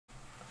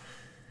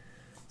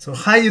So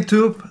hi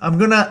YouTube, I'm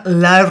gonna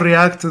live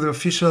react to the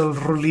official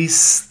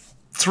release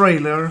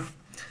trailer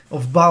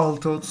of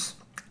Battletoads.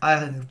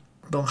 I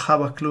don't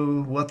have a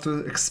clue what to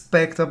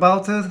expect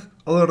about it,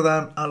 other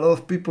than a lot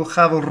of people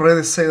have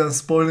already said and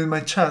spoiled in my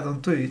chat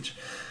on Twitch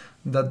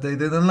that they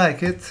didn't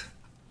like it.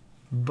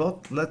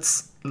 But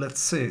let's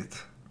see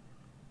it.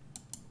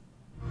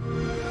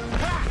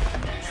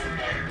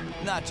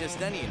 Not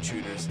just any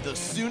intruders, the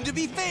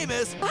soon-to-be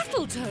famous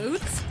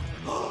Battletoads?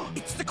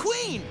 It's the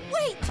Queen!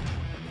 Wait!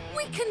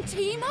 We can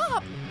team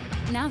up!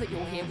 Now that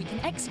you're here, we can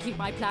execute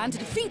my plan to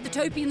defeat the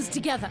Topians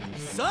together.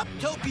 Sup,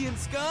 Topian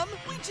scum?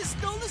 We just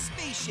stole a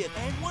spaceship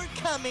and we're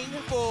coming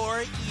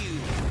for you.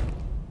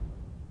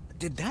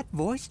 Did that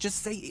voice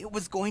just say it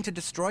was going to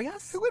destroy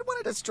us? Who would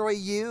want to destroy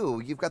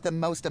you? You've got the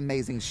most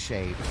amazing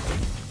shape.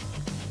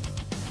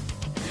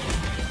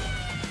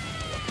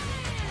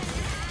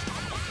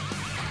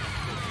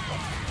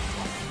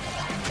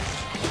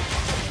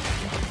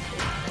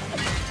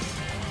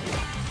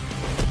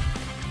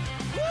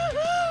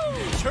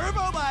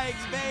 Turbo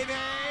bikes, baby!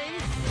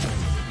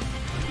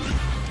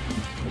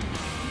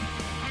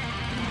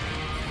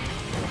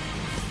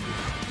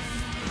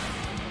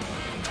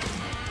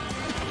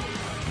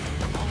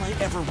 All I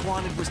ever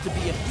wanted was to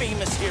be a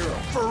famous hero,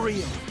 for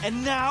real.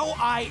 And now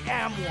I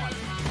am one.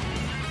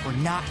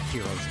 We're not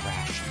heroes,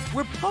 Rash.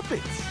 We're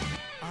puppets.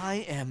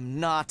 I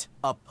am not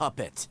a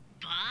puppet.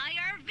 Buy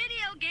our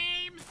video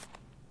game!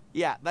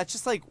 Yeah, that's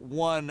just like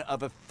one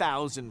of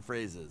 1,000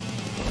 phrases.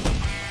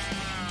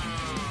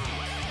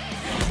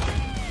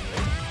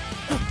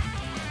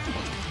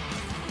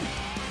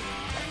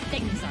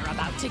 Things are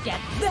about to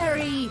get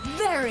very,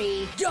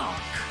 very dark.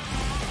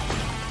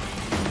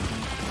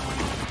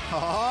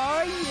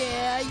 Oh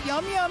yeah,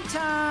 yum yum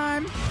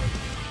time.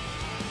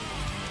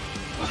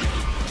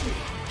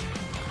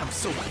 I'm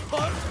so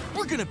pumped,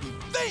 we're gonna be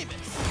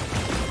famous!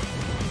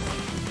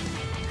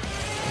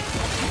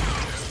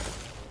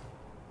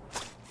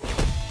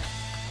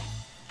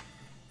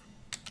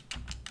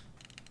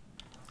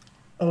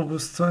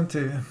 August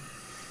 20.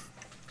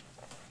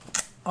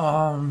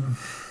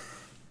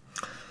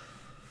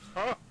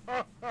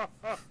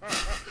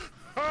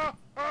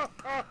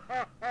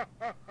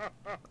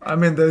 I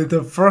mean,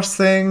 the first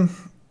thing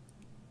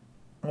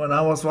when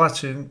I was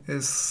watching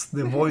is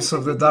the voice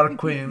of the Dark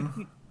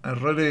Queen. I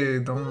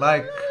really don't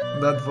like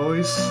that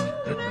voice.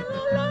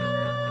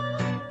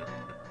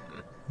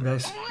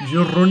 Guys,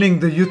 you're ruining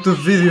the YouTube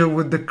video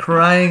with the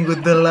crying,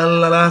 with the la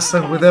la las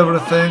and with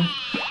everything.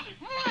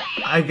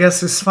 I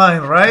guess it's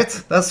fine, right?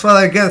 That's what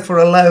I get for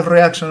a live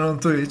reaction on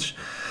Twitch.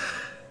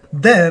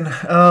 Then,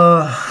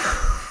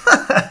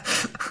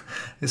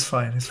 it's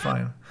fine, it's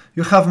fine.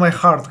 You have my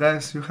heart,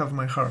 guys, you have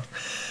my heart.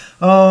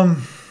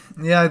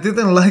 Yeah, I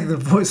didn't like the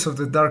voice of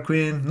the Dark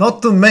Queen.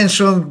 Not to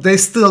mention, they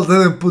still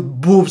didn't put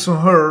boobs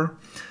on her.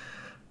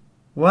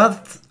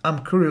 What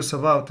I'm curious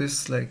about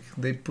is, like,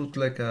 they put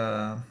like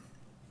as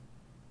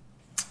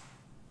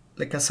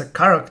a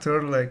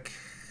character, like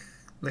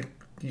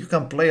you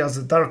can play as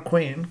the Dark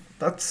Queen.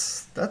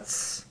 That's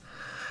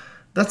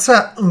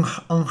a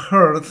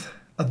unheard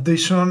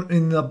addition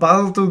in a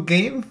Battletoads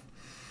game.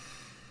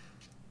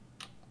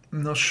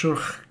 Not sure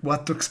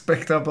what to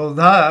expect about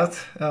that.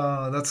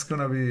 That's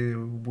gonna be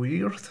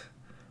weird.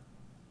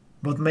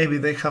 But maybe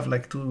they have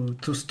like two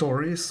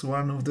stories.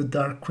 One of the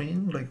Dark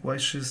Queen, like why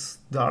she's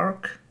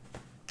dark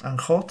and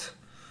hot.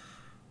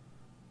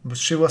 But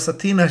she was a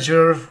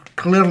teenager,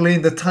 clearly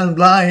in the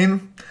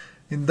timeline,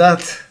 in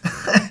that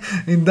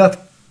in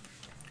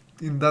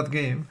that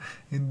game,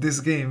 in this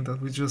game that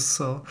we just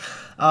saw.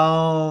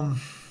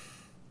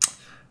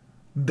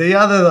 They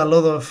added a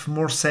lot of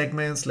more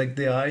segments, like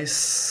the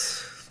ice,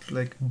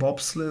 like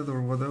bobsled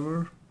or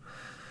whatever,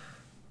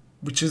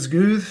 which is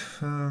good.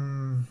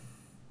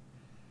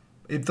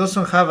 It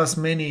doesn't have as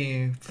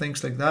many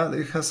things like that.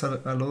 It has a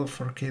lot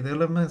of arcade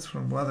elements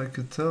from what I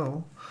could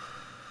tell.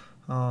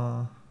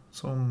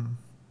 So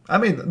I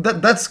mean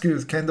that's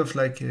good, kind of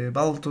like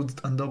Battletoads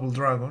and Double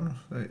Dragon.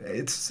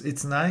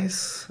 It's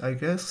nice, I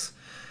guess.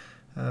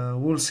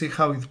 We'll see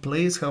how it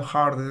plays, how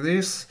hard it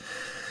is.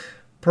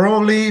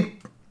 Probably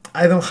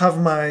I don't have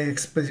my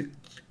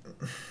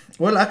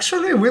well,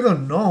 actually, we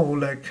don't know.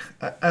 Like,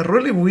 I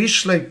really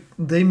wish like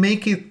they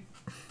make it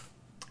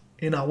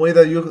in a way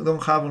that you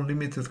don't have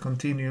unlimited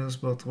continues.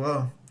 But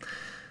well,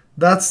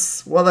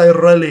 that's what I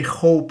really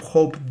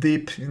hope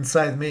deep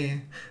inside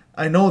me.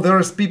 I know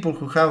there's people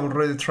who have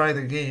already tried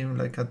the game,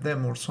 like a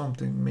demo or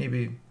something.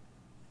 Maybe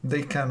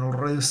they can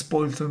already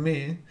spoil to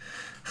me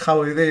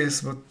how it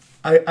is. But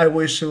I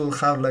wish it will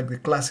have like the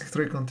classic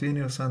 3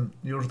 continues and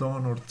you're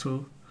done, or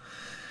 2.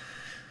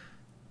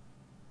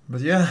 But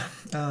yeah.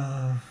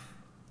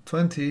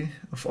 20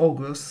 of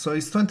August, so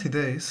it's 20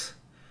 days.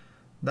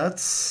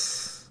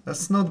 That's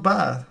not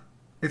bad.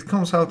 It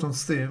comes out on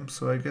Steam,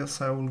 so I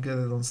guess I will get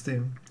it on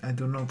Steam. I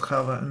do not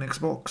have an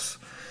Xbox.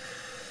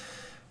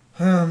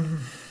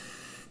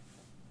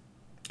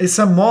 It's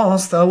a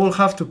must. I will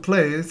have to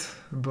play it,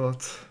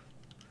 but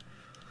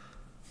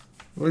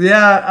well,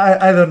 yeah,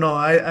 I don't know.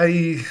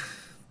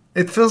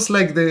 It feels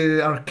like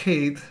the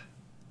arcade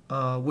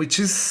which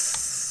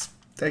is,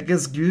 I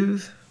guess,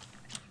 good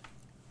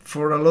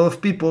for a lot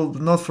of people.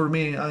 Not for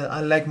me.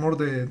 I like more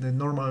the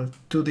normal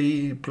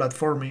 2D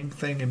platforming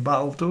thing in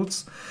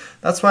Battletoads.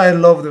 That's why I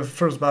love the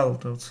first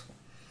Battletoads.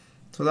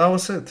 So that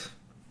was it.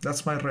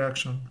 That's my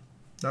reaction.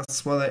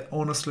 That's what I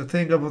honestly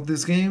think about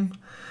this game.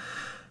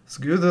 It's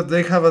good that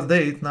they have a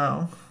date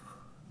now.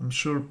 I'm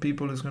sure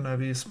people is gonna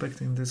be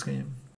expecting this game.